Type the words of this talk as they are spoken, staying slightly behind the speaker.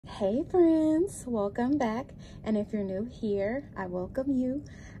Hey friends, welcome back. And if you're new here, I welcome you.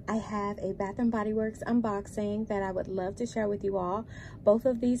 I have a Bath & Body Works unboxing that I would love to share with you all. Both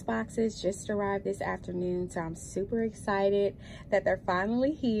of these boxes just arrived this afternoon, so I'm super excited that they're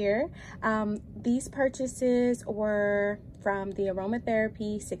finally here. These purchases were from the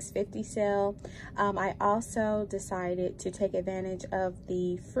aromatherapy $6.50 sale. I also decided to take advantage of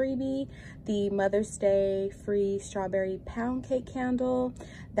the freebie, the Mother's Day free strawberry pound cake candle.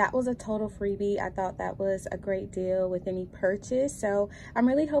 That was a total freebie. I thought that was a great deal with any purchase. So I'm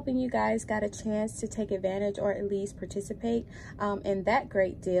really hoping you guys got a chance to take advantage or at least participate in that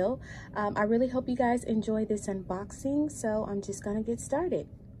great deal. I really hope you guys enjoy this unboxing. So I'm just gonna get started.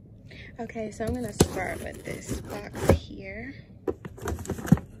 Okay, so I'm gonna start with this box here.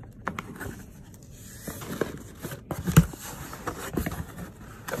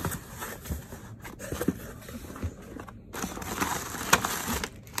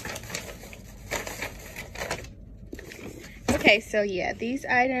 Okay, so yeah, these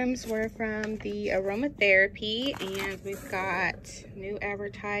items were from the aromatherapy, and we've got new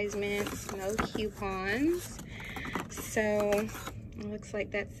advertisements, no coupons. So it looks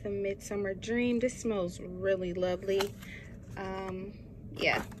like that's the Midsummer Dream. This smells really lovely.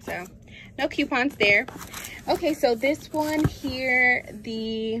 Yeah, so no coupons there. Okay, so this one here,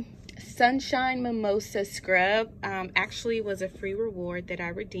 the Sunshine Mimosa Scrub, actually was a free reward that I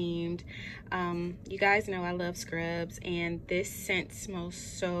redeemed. You guys know I love scrubs, and this scent smells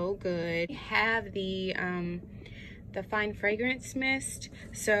so good. We have the fine fragrance mist,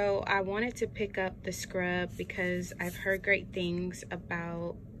 so I wanted to pick up the scrub because I've heard great things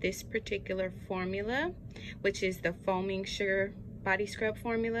about this particular formula, which is the foaming sugar body scrub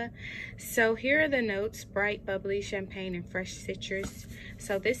formula. So here are the notes: bright, bubbly, champagne, and fresh citrus.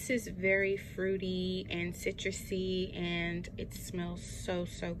 So this is very fruity and citrusy, and it smells so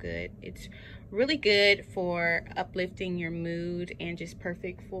good. It's really good for uplifting your mood and just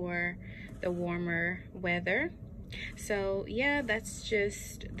perfect for the warmer weather. So yeah, that's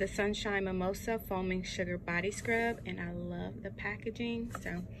just the Sunshine Mimosa Foaming Sugar Body Scrub, and I love the packaging.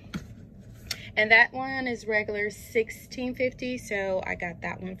 So, and that one is regular $16.50, so I got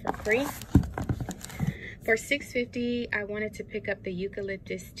that one for free. For $6.50, I wanted to pick up the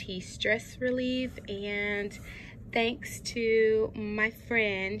Eucalyptus Tea Stress Relief, and thanks to my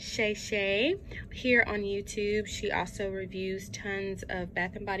friend Shay here on YouTube. She also reviews tons of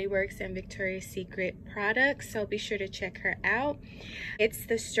Bath & Body Works and Victoria's Secret products, so be sure to check her out. It's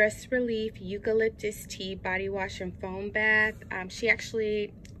the Stress Relief Eucalyptus Tea Body Wash and Foam Bath. She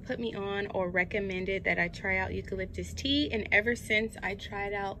actually put me on or recommended that I try out eucalyptus tea, and ever since I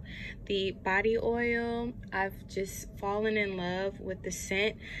tried out the body oil, I've just fallen in love with the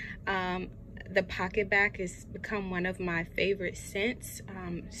scent. The Pocket Back has become one of my favorite scents,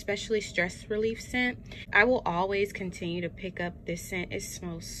 especially stress relief scent. I will always continue to pick up this scent. It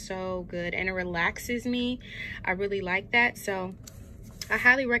smells so good and it relaxes me. I really like that. So I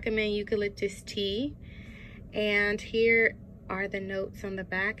highly recommend eucalyptus tea. And here are the notes on the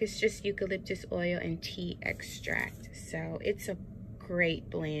back. It's just eucalyptus oil and tea extract. So it's a great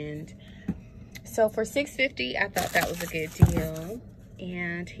blend. So for $6.50, I thought that was a good deal.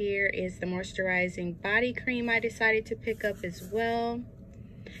 And here is the moisturizing body cream I decided to pick up as well.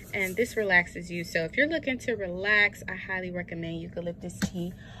 And this relaxes you. So if you're looking to relax, I highly recommend eucalyptus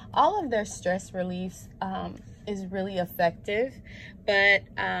tea. All of their stress reliefs is really effective. But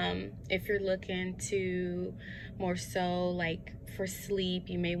if you're looking to more so like for sleep,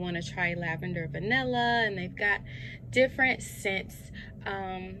 you may want to try lavender vanilla. And they've got different scents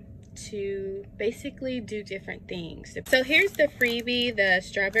to basically do different things. So here's the freebie, the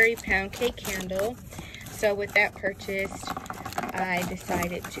strawberry pound cake candle. So with that purchase, I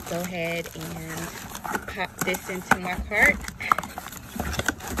decided to go ahead and pop this into my cart.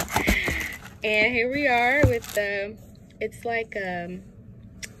 And here we are with the, it's like a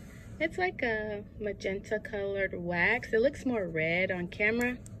magenta colored wax. It looks more red on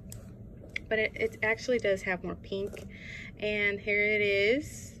camera, but it actually does have more pink. And here it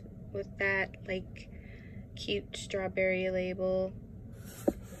is with that like cute strawberry label.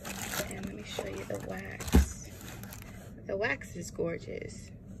 And let me show you the wax. The wax is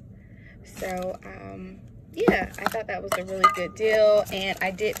gorgeous. So yeah, I thought that was a really good deal, and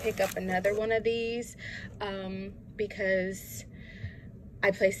I did pick up another one of these because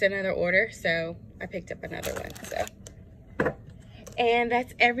I placed another order, so I picked up another one. So, and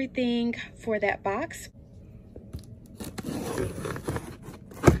that's everything for that box.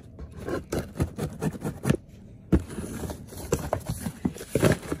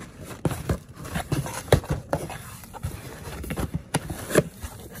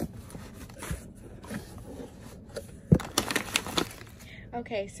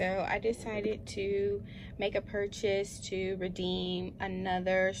 Okay, so I decided to make a purchase to redeem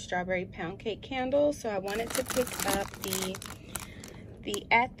another strawberry pound cake candle. So I wanted to pick up the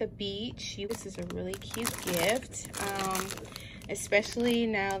At the Beach. This is a really cute gift, especially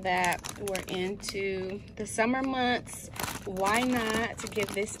now that we're into the summer months. Why not to give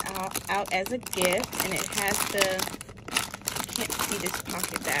this out as a gift? And it has the, you can't see this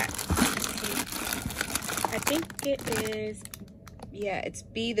pocket back. I think it is, yeah, it's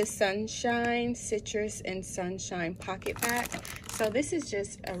Be the Sunshine, Citrus and Sunshine pocket back. So this is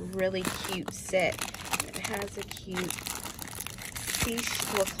just a really cute set. It has a cute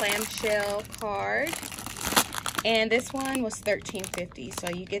clamshell card. And this one was $13.50. So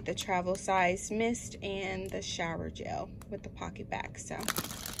you get the travel size mist and the shower gel with the pocket back. So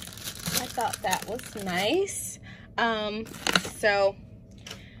I thought that was nice. So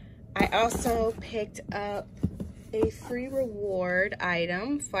I also picked up a free reward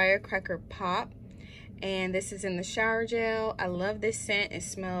item, Firecracker Pop, and this is in the shower gel. I love this scent. It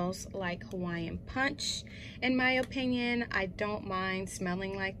smells like Hawaiian Punch. In my opinion, I don't mind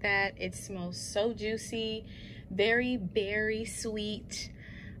smelling like that. It smells so juicy, very berry sweet.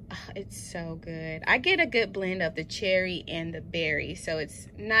 It's so good. I get a good blend of the cherry and the berry, so it's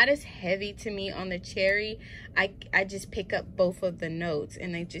not as heavy to me on the cherry. I just pick up both of the notes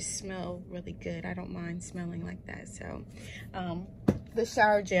and they just smell really good. I don't mind smelling like that. So the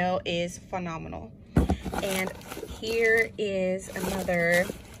shower gel is phenomenal. And here is another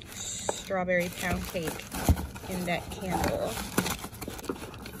strawberry pound cake in that candle.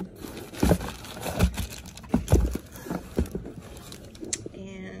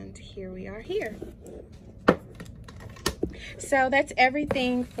 Here we are here. So that's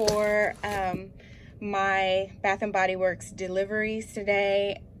everything for my Bath & Body Works deliveries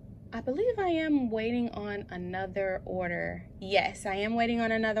today. I believe I am waiting on another order. Yes, I am waiting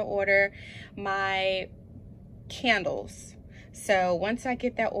on another order. My candles. So once I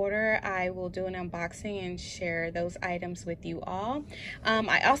get that order, I will do an unboxing and share those items with you all.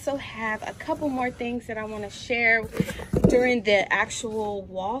 I also have a couple more things that I want to share during the actual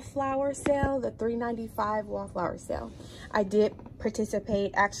Wallflower sale, the $3.95 Wallflower sale. I did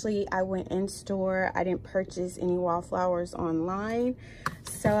participate. Actually, I went in store. I didn't purchase any Wallflowers online.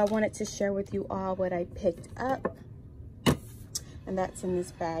 So I wanted to share with you all what I picked up. And that's in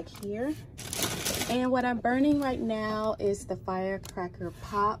this bag here. And what I'm burning right now is the Firecracker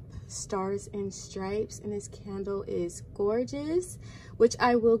Pop Stars and Stripes. And this candle is gorgeous, which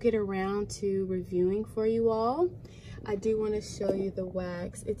I will get around to reviewing for you all. I do want to show you the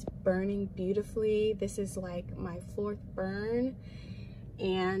wax. It's burning beautifully. This is like my 4th burn.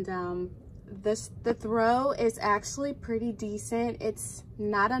 And the throw is actually pretty decent. It's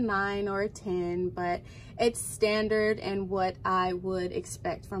not a 9 or a 10, but it's standard and what I would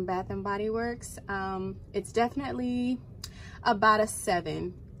expect from Bath & Body Works. It's definitely about a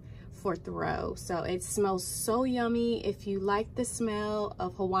 7 for throw. So it smells so yummy. If you like the smell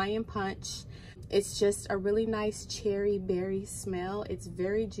of Hawaiian Punch, it's just a really nice cherry berry smell. It's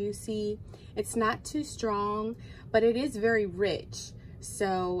very juicy. It's not too strong, but it is very rich.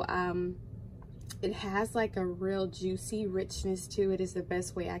 So it has like a real juicy richness to it, is the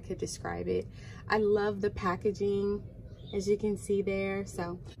best way I could describe it. I love the packaging, as you can see there.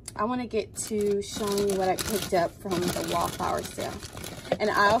 So I want to get to showing you what I picked up from the Wallflower sale. And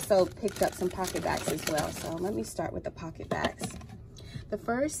I also picked up some pocket bags as well. So let me start with the pocket bags. The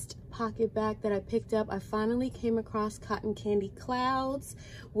first pocket bag that I picked up, I finally came across Cotton Candy Clouds,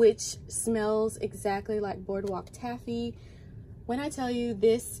 which smells exactly like Boardwalk Taffy. When I tell you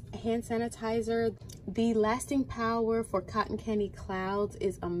this hand sanitizer, the lasting power for Cotton Candy Clouds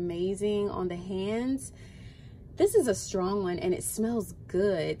is amazing on the hands. This is a strong one and it smells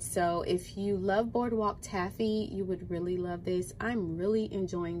good. So if you love Boardwalk Taffy, you would really love this. I'm really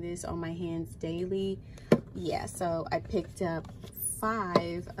enjoying this on my hands daily. Yeah, so I picked up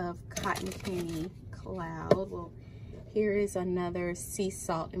 5 of Cotton Candy Cloud. Well, here is another Sea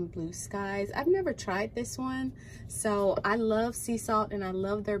Salt and Blue Skies. I've never tried this one. So I love sea salt and I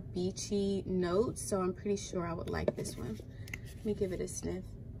love their beachy notes. So I'm pretty sure I would like this one. Let me give it a sniff.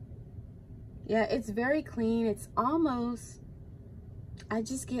 Yeah, it's very clean. It's almost, I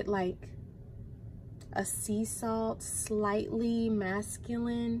just get like a sea salt, slightly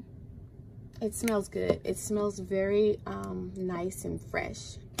masculine. It smells good. It smells very nice and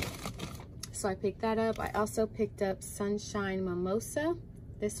fresh. So I picked that up. I also picked up Sunshine Mimosa.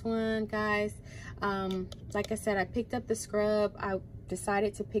 This one, guys, like I said, I picked up the scrub. I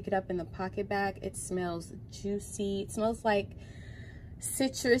decided to pick it up in the pocket bag. It smells juicy. It smells like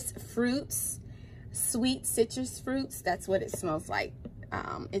citrus fruits, sweet citrus fruits. That's what it smells like.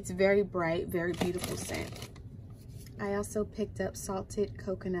 It's very bright, very beautiful scent. I also picked up salted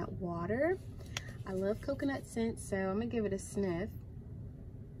coconut water. I love coconut scent, so I'm gonna give it a sniff.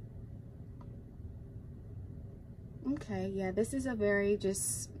 Okay, yeah, this is a very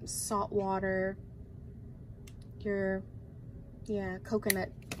just salt water,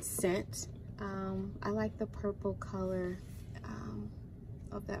 coconut scent. I like the purple color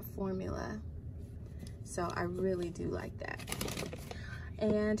of that formula, so I really do like that.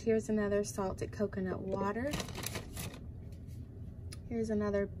 And here's another salted coconut water. Here's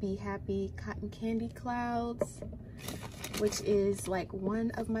another Be Happy Cotton Candy Clouds, which is like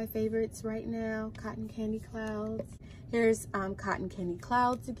one of my favorites right now, cotton candy clouds. Here's cotton candy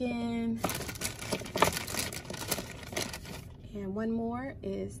clouds again. And one more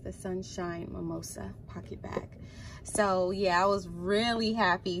is the Sunshine Mimosa pocket bag. So yeah, I was really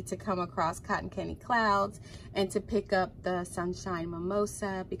happy to come across cotton candy clouds and to pick up the Sunshine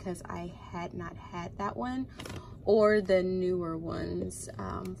Mimosa because I had not had that one or the newer ones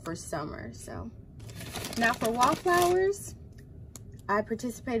for summer. So now for Wallflowers, I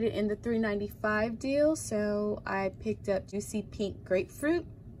participated in the 3.95 deal, so I picked up Juicy Pink Grapefruit.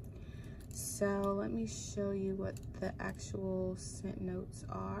 So let me show you what the actual scent notes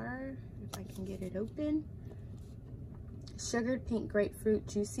are, if I can get it open. Sugared pink grapefruit,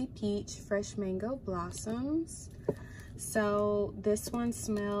 juicy peach, fresh mango blossoms. So this one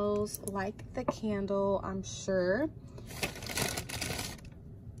smells like the candle, I'm sure.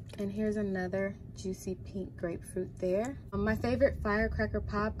 And here's another juicy pink grapefruit there. My favorite firecracker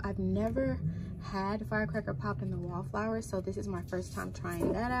pop, I've never had firecracker pop in the Wallflower, so this is my first time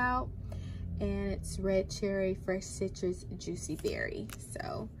trying that out. And it's red cherry, fresh citrus, juicy berry.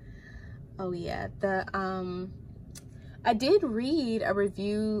 So, oh yeah, I did read a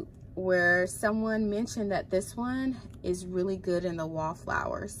review where someone mentioned that this one is really good in the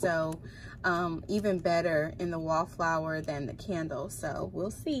Wallflower. So even better in the Wallflower than the candle. So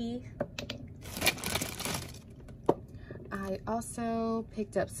we'll see. I also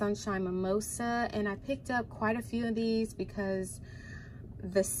picked up Sunshine Mimosa, and I picked up quite a few of these because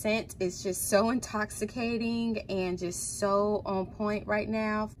the scent is just so intoxicating and just so on point right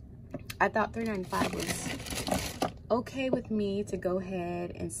now. I thought 3.95 was okay with me to go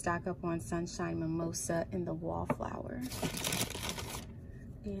ahead and stock up on Sunshine Mimosa in the Wallflower.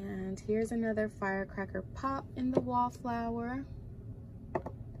 And here's another firecracker pop in the Wallflower.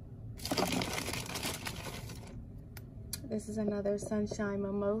 This is another Sunshine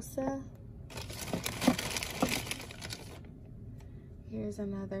Mimosa. Here's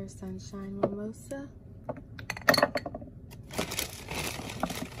another Sunshine Mimosa.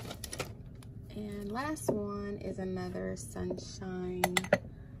 And last one is another Sunshine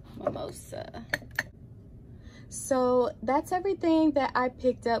Mimosa. So that's everything that I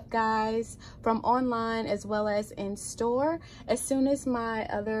picked up, guys, from online as well as in store. As soon as my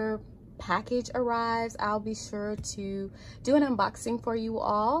other package arrives, I'll be sure to do an unboxing for you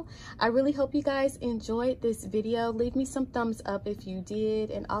all. I really hope you guys enjoyed this video. Leave me some thumbs up if you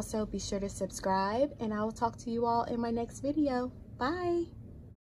did, and also be sure to subscribe, and I will talk to you all in my next video. Bye.